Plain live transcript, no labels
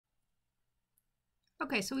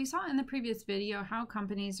Okay, so we saw in the previous video how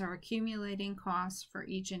companies are accumulating costs for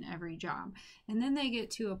each and every job. And then they get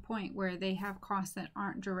to a point where they have costs that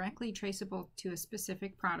aren't directly traceable to a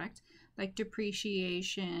specific product, like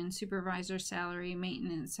depreciation, supervisor salary,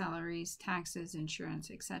 maintenance salaries, taxes, insurance,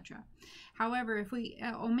 etc. However, if we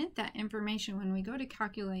omit that information when we go to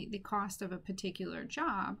calculate the cost of a particular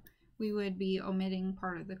job, we would be omitting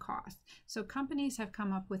part of the cost. So companies have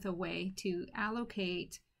come up with a way to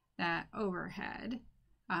allocate that overhead,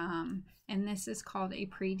 and this is called a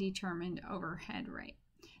predetermined overhead rate.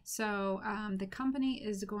 So the company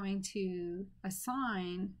is going to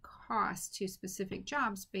assign costs to specific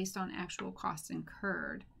jobs based on actual costs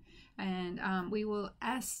incurred, and we will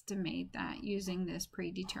estimate that using this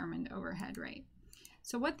predetermined overhead rate.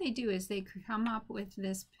 So what they do is they come up with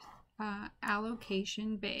this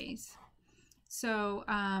allocation base. So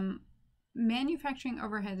manufacturing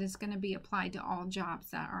overhead is going to be applied to all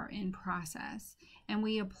jobs that are in process, and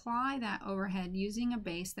we apply that overhead using a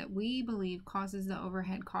base that we believe causes the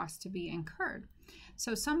overhead cost to be incurred.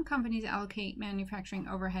 So some companies allocate manufacturing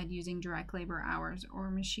overhead using direct labor hours or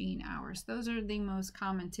machine hours. Those are the most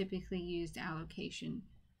common typically used allocation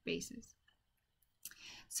bases.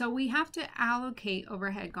 So we have to allocate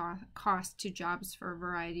overhead costs to jobs for a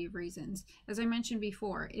variety of reasons. As I mentioned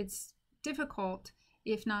before, it's difficult,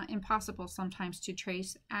 if not impossible sometimes, to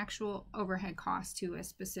trace actual overhead costs to a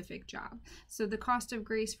specific job. So the cost of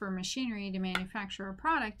grease for machinery to manufacture a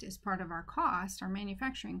product is part of our cost, our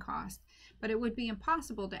manufacturing cost, but it would be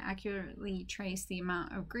impossible to accurately trace the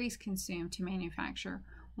amount of grease consumed to manufacture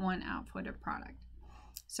one output of product.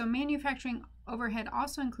 So manufacturing overhead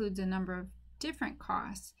also includes a number of different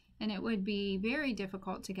costs, and it would be very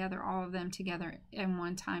difficult to gather all of them together in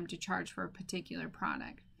one time to charge for a particular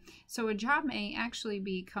product. So a job may actually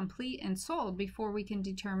be complete and sold before we can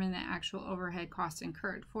determine the actual overhead costs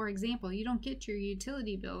incurred. For example, you don't get your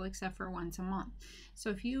utility bill except for once a month. So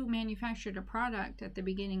if you manufactured a product at the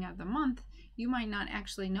beginning of the month, you might not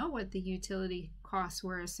actually know what the utility costs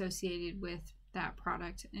were associated with that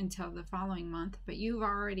product until the following month, but you've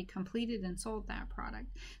already completed and sold that product.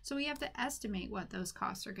 So we have to estimate what those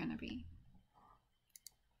costs are going to be.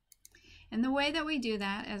 And the way that we do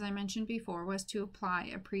that, as I mentioned before, was to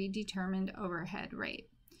apply a predetermined overhead rate.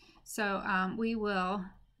 So we will,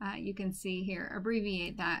 you can see here,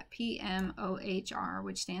 abbreviate that PMOHR,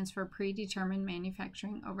 which stands for Predetermined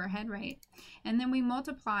Manufacturing Overhead Rate. And then we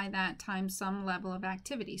multiply that times some level of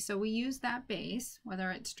activity. So we use that base,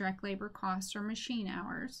 whether it's direct labor costs or machine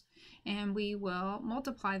hours, and we will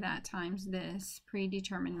multiply that times this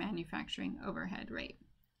predetermined manufacturing overhead rate.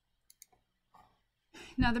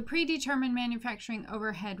 Now, the predetermined manufacturing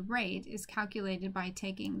overhead rate is calculated by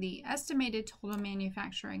taking the estimated total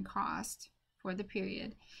manufacturing cost for the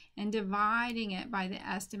period and dividing it by the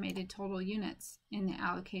estimated total units in the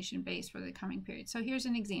allocation base for the coming period. So here's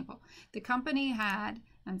an example. The company had,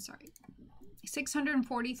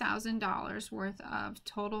 $640,000 worth of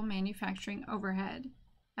total manufacturing overhead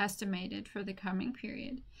estimated for the coming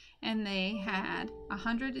period, and they had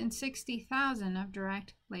 160,000 of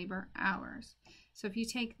direct labor hours. So if you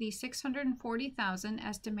take the 640,000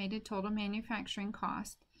 estimated total manufacturing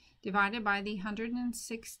cost divided by the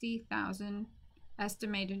 160,000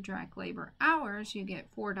 estimated direct labor hours, you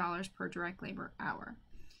get $4 per direct labor hour.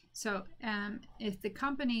 So if the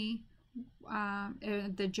company,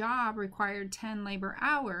 the job required 10 labor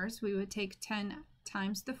hours, we would take 10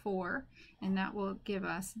 times the 4, and that will give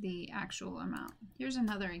us the actual amount. Here's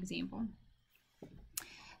another example.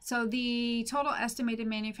 So the total estimated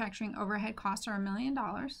manufacturing overhead costs are $1 million.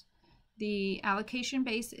 The allocation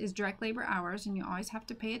base is direct labor hours, and you always have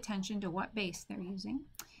to pay attention to what base they're using.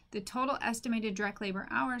 The total estimated direct labor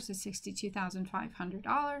hours is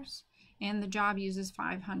 $62,500, and the job uses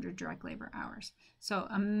 500 direct labor hours. So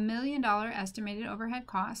 $1 million estimated overhead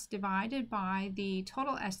costs divided by the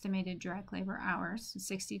total estimated direct labor hours,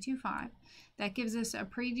 62.5. That gives us a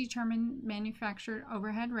predetermined manufactured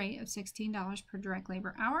overhead rate of $16 per direct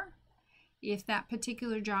labor hour. If that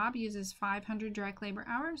particular job uses 500 direct labor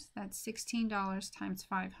hours, that's $16 times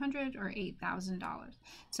 500, or $8,000.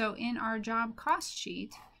 So in our job cost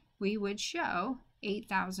sheet, we would show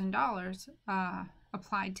 $8,000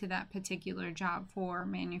 applied to that particular job for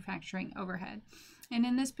manufacturing overhead. And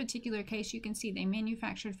in this particular case, you can see they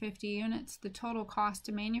manufactured 50 units. The total cost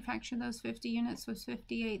to manufacture those 50 units was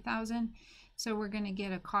 $58,000. So we're going to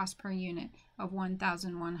get a cost per unit of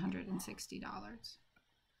 $1,160.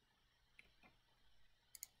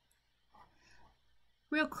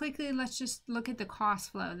 Real quickly, let's just look at the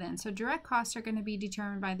cost flow then. So direct costs are going to be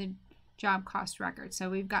determined by the job cost record.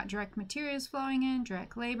 So we've got direct materials flowing in,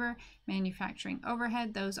 direct labor, manufacturing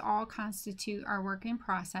overhead. Those all constitute our work in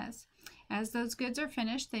process. As those goods are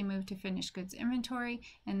finished, they move to finished goods inventory,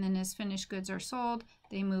 and then as finished goods are sold,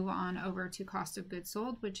 they move on over to cost of goods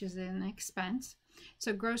sold, which is an expense.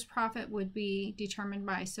 So gross profit would be determined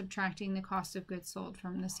by subtracting the cost of goods sold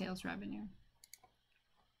from the sales revenue.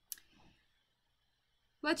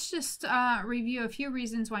 Let's just review a few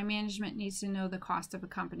reasons why management needs to know the cost of a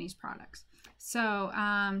company's products. So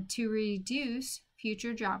to reduce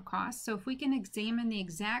future job costs, so if we can examine the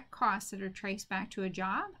exact costs that are traced back to a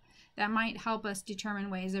job, that might help us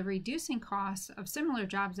determine ways of reducing costs of similar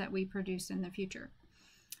jobs that we produce in the future.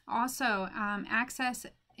 Also, access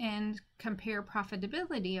and compare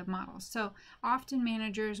profitability of models. So often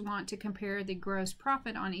managers want to compare the gross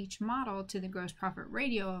profit on each model to the gross profit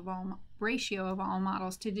ratio of all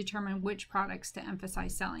models to determine which products to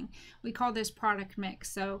emphasize selling. We call this product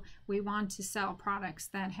mix. So we want to sell products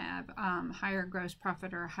that have higher gross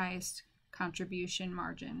profit or highest contribution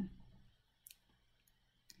margin.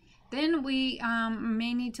 Then we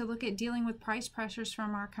may need to look at dealing with price pressures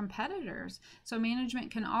from our competitors. So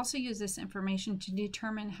management can also use this information to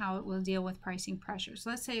determine how it will deal with pricing pressures.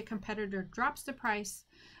 Let's say a competitor drops the price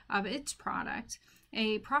of its product.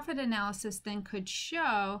 A profit analysis then could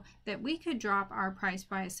show that we could drop our price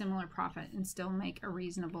by a similar profit and still make a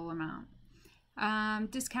reasonable amount.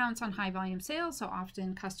 Discounts on high volume sales. So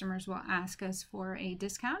often customers will ask us for a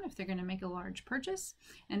discount if they're going to make a large purchase.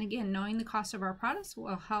 And again, knowing the cost of our products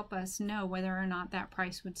will help us know whether or not that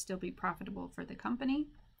price would still be profitable for the company.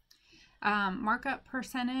 Markup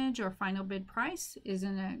percentage or final bid price is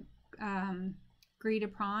agreed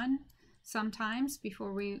upon sometimes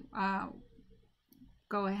before we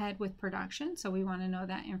go ahead with production. So we want to know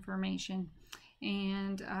that information.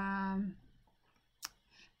 And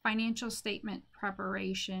financial statement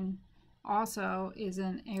preparation also is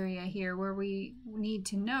an area here where we need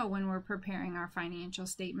to know when we're preparing our financial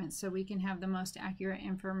statements so we can have the most accurate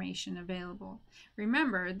information available.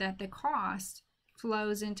 Remember that the cost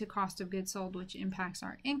flows into cost of goods sold, which impacts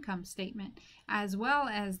our income statement, as well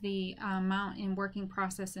as the amount in working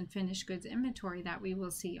process and finished goods inventory that we will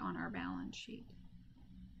see on our balance sheet.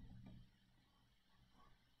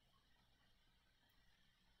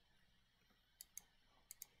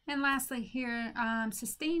 And lastly here,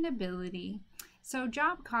 sustainability. So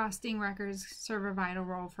job costing records serve a vital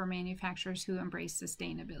role for manufacturers who embrace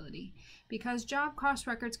sustainability. Because job cost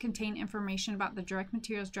records contain information about the direct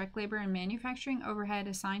materials, direct labor, and manufacturing overhead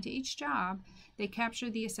assigned to each job, they capture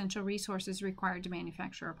the essential resources required to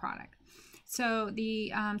manufacture a product. So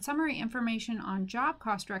the summary information on job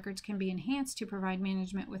cost records can be enhanced to provide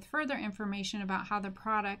management with further information about how the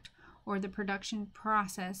product or the production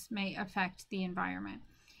process may affect the environment.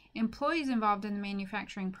 Employees involved in the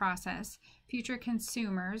manufacturing process, future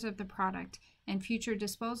consumers of the product, and future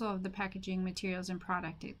disposal of the packaging materials and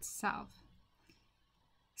product itself.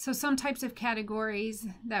 So some types of categories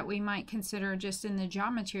that we might consider just in the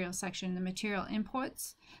job material section: the material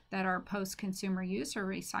inputs that are post-consumer use or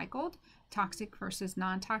recycled, toxic versus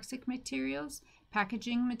non-toxic materials,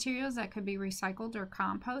 packaging materials that could be recycled or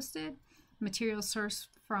composted, materials sourced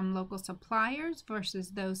from local suppliers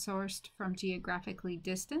versus those sourced from geographically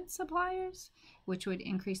distant suppliers, which would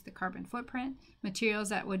increase the carbon footprint, materials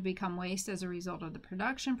that would become waste as a result of the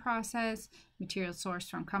production process, materials sourced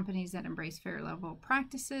from companies that embrace fair level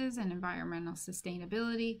practices and environmental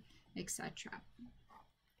sustainability, etc.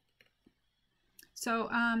 So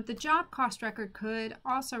the job cost record could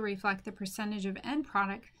also reflect the percentage of end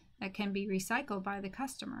product that can be recycled by the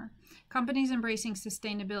customer. Companies embracing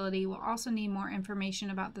sustainability will also need more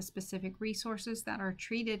information about the specific resources that are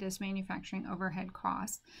treated as manufacturing overhead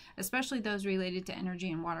costs, especially those related to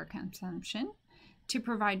energy and water consumption. To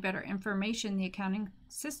provide better information, the accounting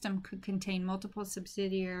system could contain multiple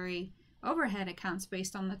subsidiary overhead accounts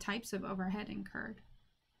based on the types of overhead incurred.